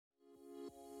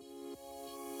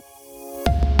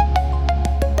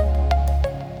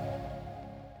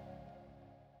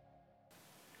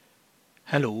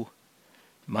Hello,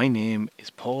 my name is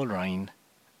Paul Ryan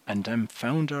and I'm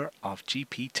founder of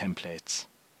GP Templates.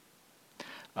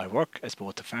 I work as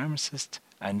both a pharmacist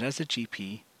and as a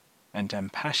GP and am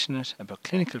passionate about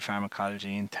clinical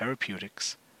pharmacology and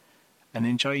therapeutics and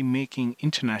enjoy making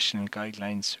international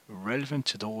guidelines relevant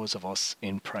to those of us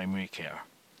in primary care.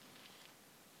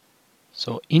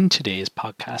 So in today's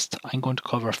podcast, I'm going to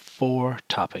cover 4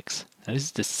 topics. Now, this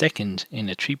is the second in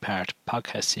a 3-part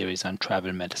podcast series on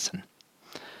travel medicine.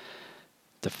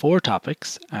 The 4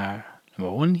 topics are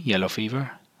number 1, yellow fever,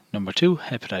 number 2,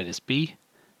 hepatitis B,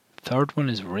 third one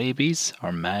is rabies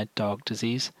or mad dog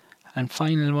disease, and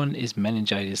final one is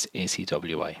meningitis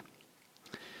ACWY.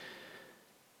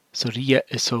 So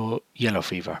yellow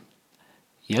fever.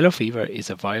 Yellow fever is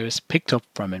a virus picked up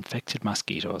from infected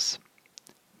mosquitoes,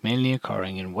 mainly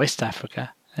occurring in West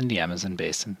Africa and the Amazon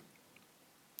basin.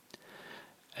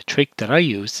 A trick that I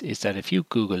use is that if you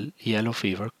Google yellow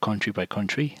fever country by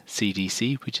country,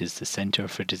 CDC, which is the Centre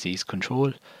for Disease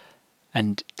Control,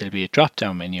 and there'll be a drop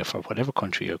down menu for whatever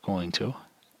country you're going to,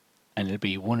 and it'll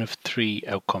be one of 3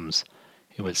 outcomes.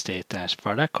 It will state that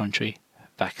for that country,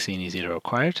 vaccine is either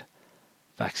required,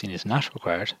 vaccine is not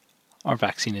required, or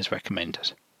vaccine is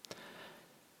recommended.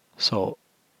 So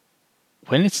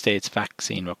when it states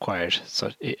vaccine required,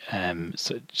 such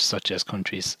as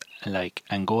countries like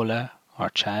Angola or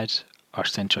Chad or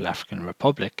Central African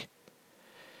Republic,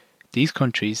 these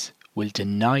countries will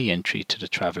deny entry to the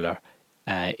traveller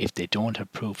if they don't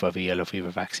have proof of a yellow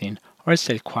fever vaccine, or else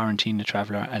they'll quarantine the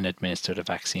traveller and administer the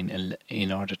vaccine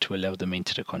in order to allow them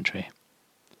into the country.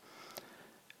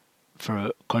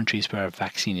 For countries where a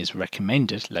vaccine is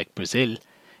recommended, like Brazil,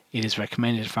 it is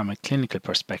recommended from a clinical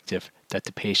perspective that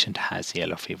the patient has the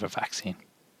yellow fever vaccine.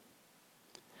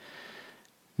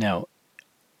 Now,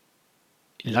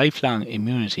 lifelong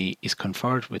immunity is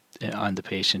conferred on the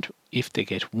patient if they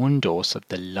get 1 dose of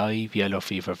the live yellow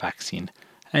fever vaccine,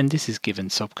 and this is given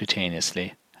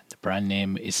subcutaneously. The brand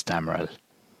name is Stammerel.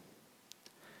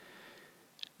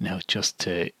 Now, just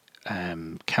to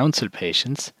counsel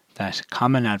patients that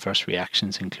common adverse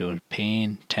reactions include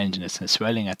pain, tenderness and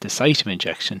swelling at the site of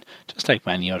injection, just like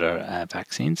many other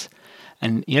vaccines.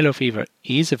 And yellow fever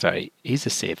is a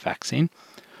safe vaccine,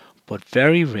 but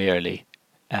very rarely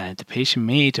the patient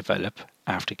may develop,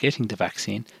 after getting the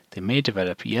vaccine, they may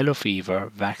develop yellow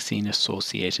fever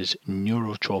vaccine-associated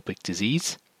neurotropic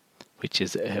disease,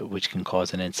 which can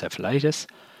cause an encephalitis,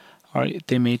 or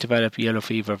they may develop yellow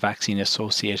fever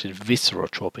vaccine-associated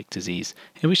viscerotropic disease,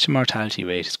 in which the mortality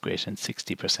rate is greater than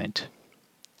 60%.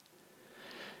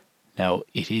 Now,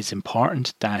 it is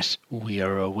important that we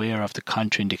are aware of the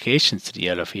contraindications to the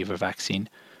yellow fever vaccine,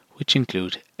 which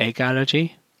include egg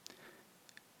allergy,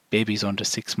 babies under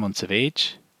 6 months of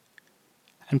age,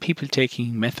 and people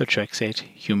taking methotrexate,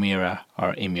 Humira,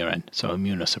 or Imuran, so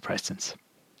immunosuppressants.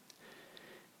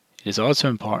 It is also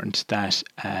important that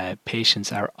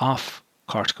patients are off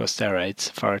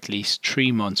corticosteroids for at least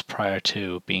 3 months prior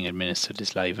to being administered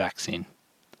this live vaccine.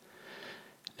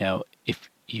 Now, if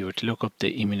you were to look up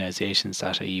the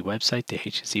immunisations.ie website, the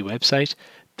HSE website,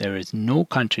 there is no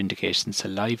contraindications to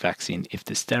live vaccine if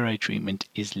the steroid treatment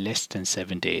is less than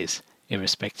 7 days,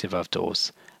 irrespective of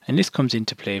dose. And this comes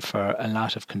into play for a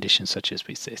lot of conditions such as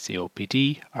we say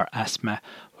COPD or asthma,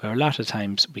 where a lot of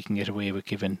times we can get away with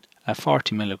giving a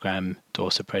 40 milligram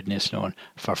dose of prednisolone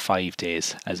for 5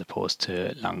 days as opposed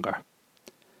to longer.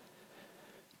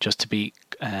 Just to be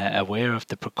aware of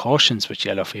the precautions with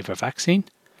yellow fever vaccine.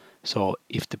 So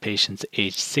if the patient's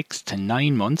aged 6 to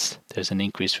 9 months, there's an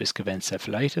increased risk of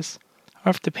encephalitis. Or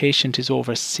if the patient is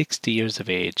over 60 years of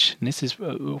age, and this is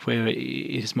where it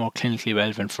is more clinically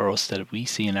relevant for us that we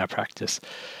see in our practice.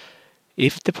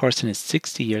 If the person is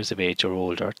 60 years of age or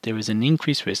older, there is an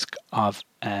increased risk of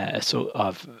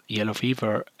yellow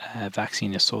fever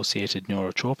vaccine-associated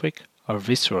neurotropic or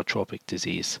viscerotropic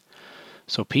disease.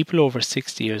 So people over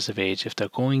 60 years of age, if they're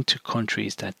going to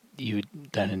countries that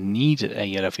need a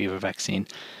yellow fever vaccine,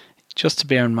 just to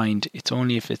bear in mind, it's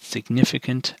only if it's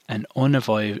significant and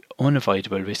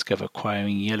unavoidable risk of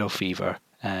acquiring yellow fever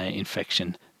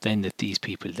infection, then that these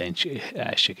people then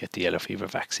should get the yellow fever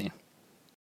vaccine.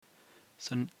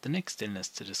 So the next illness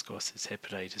to discuss is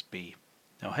hepatitis B.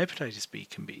 Now, hepatitis B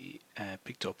can be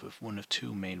picked up with one of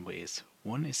 2 main ways.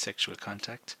 One is sexual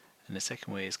contact, and the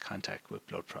second way is contact with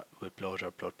blood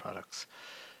or blood products.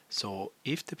 So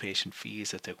if the patient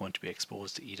feels that they're going to be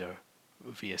exposed to either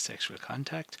via sexual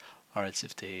contact, or else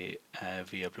if they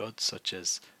via blood, such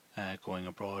as going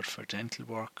abroad for dental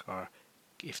work, or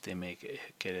if they may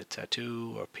get a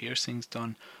tattoo or piercings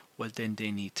done, well then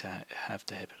they need to have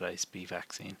the hepatitis B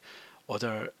vaccine.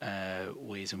 Other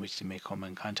ways in which they may come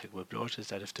in contact with blood is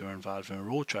that if they're involved in a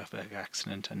road traffic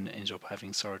accident and end up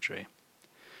having surgery.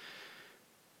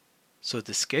 So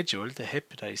the schedule, the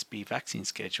hepatitis B vaccine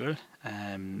schedule,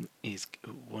 is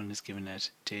given at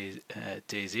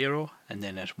day 0, and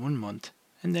then at 1 month,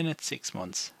 and then at 6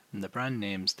 months. And the brand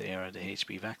names there are the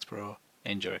HB Vaxpro,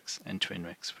 Engerix, and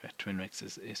Twinrix. Twinrix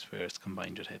is where it's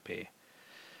combined with Hep A.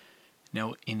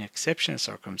 Now, in exceptional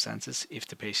circumstances, if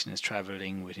the patient is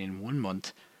travelling within 1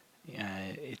 month,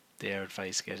 they are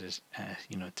advised to get it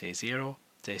day 0,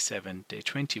 day 7, day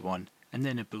 21, and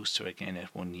then a booster again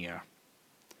at 1 year.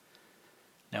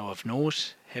 Now, of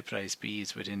note, hepatitis B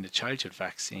is within the childhood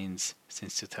vaccines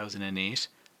since 2008.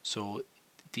 So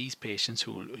these patients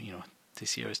who,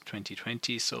 this year is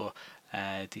 2020, so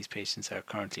these patients are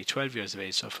currently 12 years of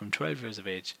age. So from 12 years of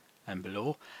age and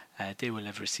below, they will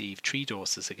have received 3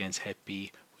 doses against Hep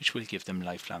B, which will give them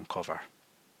lifelong cover.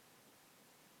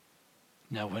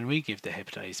 Now, when we give the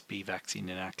hepatitis B vaccine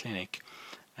in our clinic,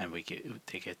 and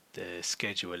they get the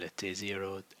schedule at day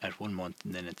 0, at 1 month,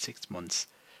 and then at 6 months,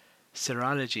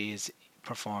 serology is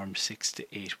performed 6 to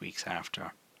 8 weeks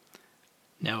after.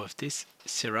 Now, if this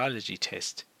serology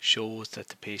test shows that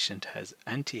the patient has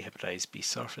anti-hepatitis B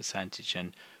surface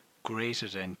antigen greater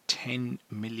than 10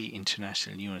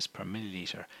 milli-international units per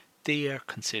milliliter, they are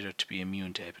considered to be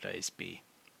immune to hepatitis B.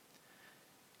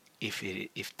 If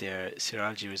their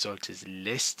serology result is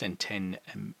less than 10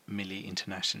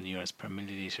 milli-international units per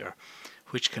milliliter,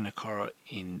 which can occur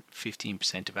in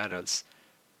 15% of adults,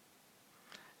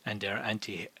 and they're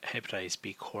anti-hepatitis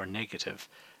B core negative,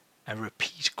 a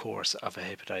repeat course of a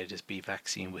hepatitis B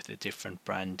vaccine with a different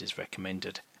brand is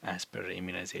recommended as per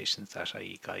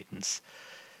immunisations.ie guidance.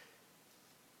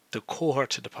 The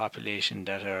cohort of the population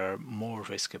that are more at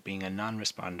risk of being a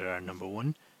non-responder are number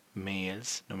 1,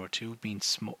 males, number 2,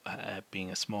 being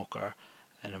a smoker,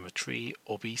 and number 3,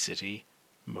 obesity,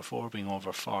 number 4, being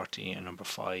over 40, and number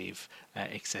 5,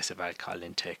 excessive alcohol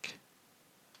intake.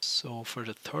 So for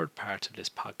the third part of this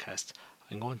podcast,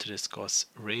 I'm going to discuss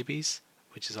rabies,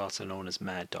 which is also known as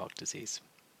mad dog disease.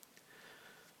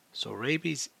 So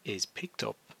rabies is picked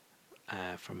up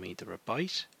from either a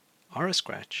bite or a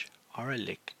scratch or a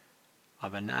lick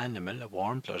of an animal, a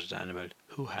warm-blooded animal,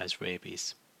 who has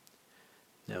rabies.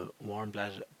 Now,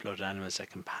 warm-blooded animals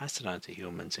that can pass it on to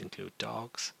humans include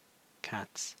dogs,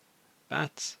 cats,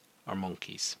 bats, or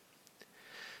monkeys.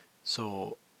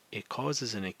 So it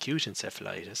causes an acute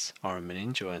encephalitis or a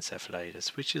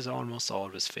meningoencephalitis, which is almost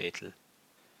always fatal.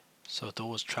 So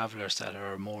those travellers that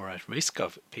are more at risk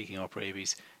of picking up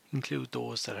rabies include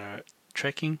those that are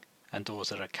trekking and those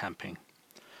that are camping.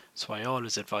 So I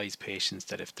always advise patients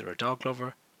that if they're a dog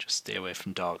lover, just stay away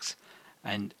from dogs.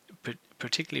 And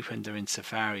particularly when they're in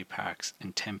safari parks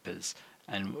and temples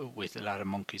and with a lot of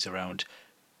monkeys around,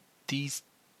 these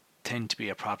tend to be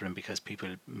a problem because people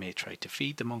may try to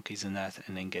feed the monkeys and that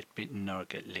and then get bitten or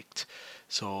get licked.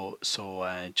 So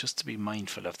just to be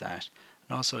mindful of that.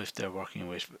 And also if they're working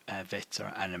with vets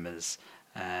or animals,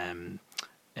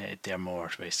 they're more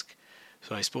at risk.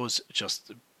 So I suppose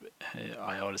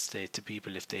I always say to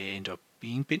people, if they end up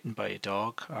being bitten by a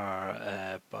dog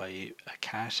or by a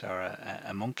cat or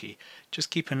a monkey,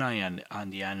 just keep an eye on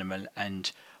the animal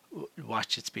and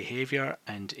watch its behaviour,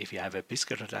 and if you have a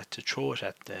biscuit or that, to throw it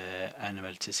at the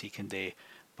animal to see can they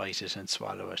bite it and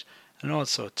swallow it, and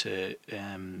also to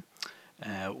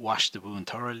wash the wound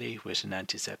thoroughly with an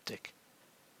antiseptic.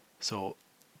 So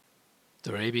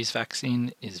the rabies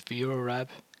vaccine is ViroRab.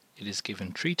 It is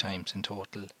given 3 times in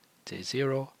total, day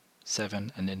 0,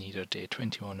 7, and then either day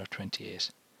 21 or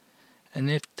 28. And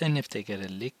if they get a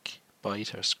lick,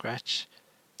 bite or scratch,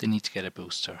 they need to get a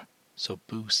booster. So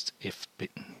boost if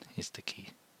bitten is the key.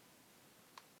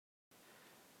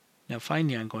 Now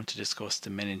finally I'm going to discuss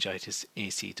the meningitis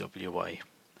ACWY.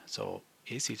 So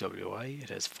ACWY, it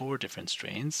has 4 different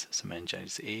strains, so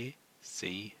meningitis A,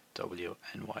 C, W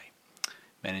and Y.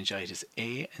 Meningitis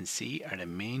A and C are the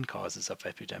main causes of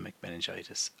epidemic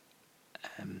meningitis.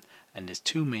 And there's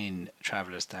 2 main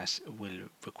travellers that will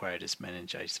require this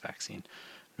meningitis vaccine.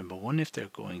 Number 1, if they're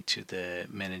going to the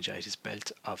meningitis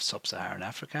belt of sub-Saharan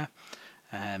Africa,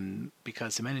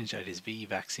 because the meningitis V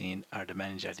vaccine, or the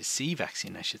meningitis C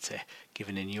vaccine I should say,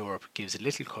 given in Europe, gives a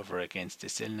little cover against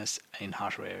this illness in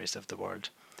hotter areas of the world.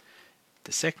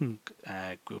 The second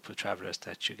group of travellers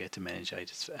that should get the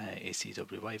meningitis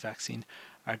ACWY vaccine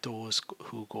are those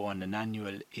who go on an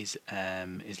annual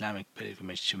Islamic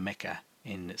pilgrimage to Mecca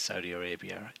in Saudi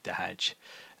Arabia, the Hajj.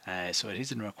 So it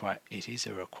is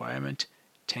a requirement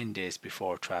 10 days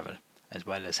before travel, as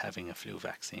well as having a flu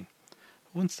vaccine.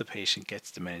 Once the patient gets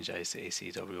the meningitis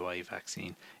ACWY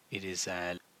vaccine, it is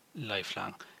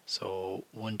lifelong. So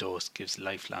one dose gives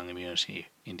lifelong immunity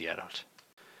in the adult.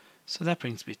 So that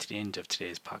brings me to the end of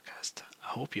today's podcast. I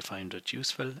hope you found it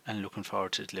useful and looking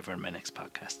forward to delivering my next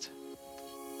podcast.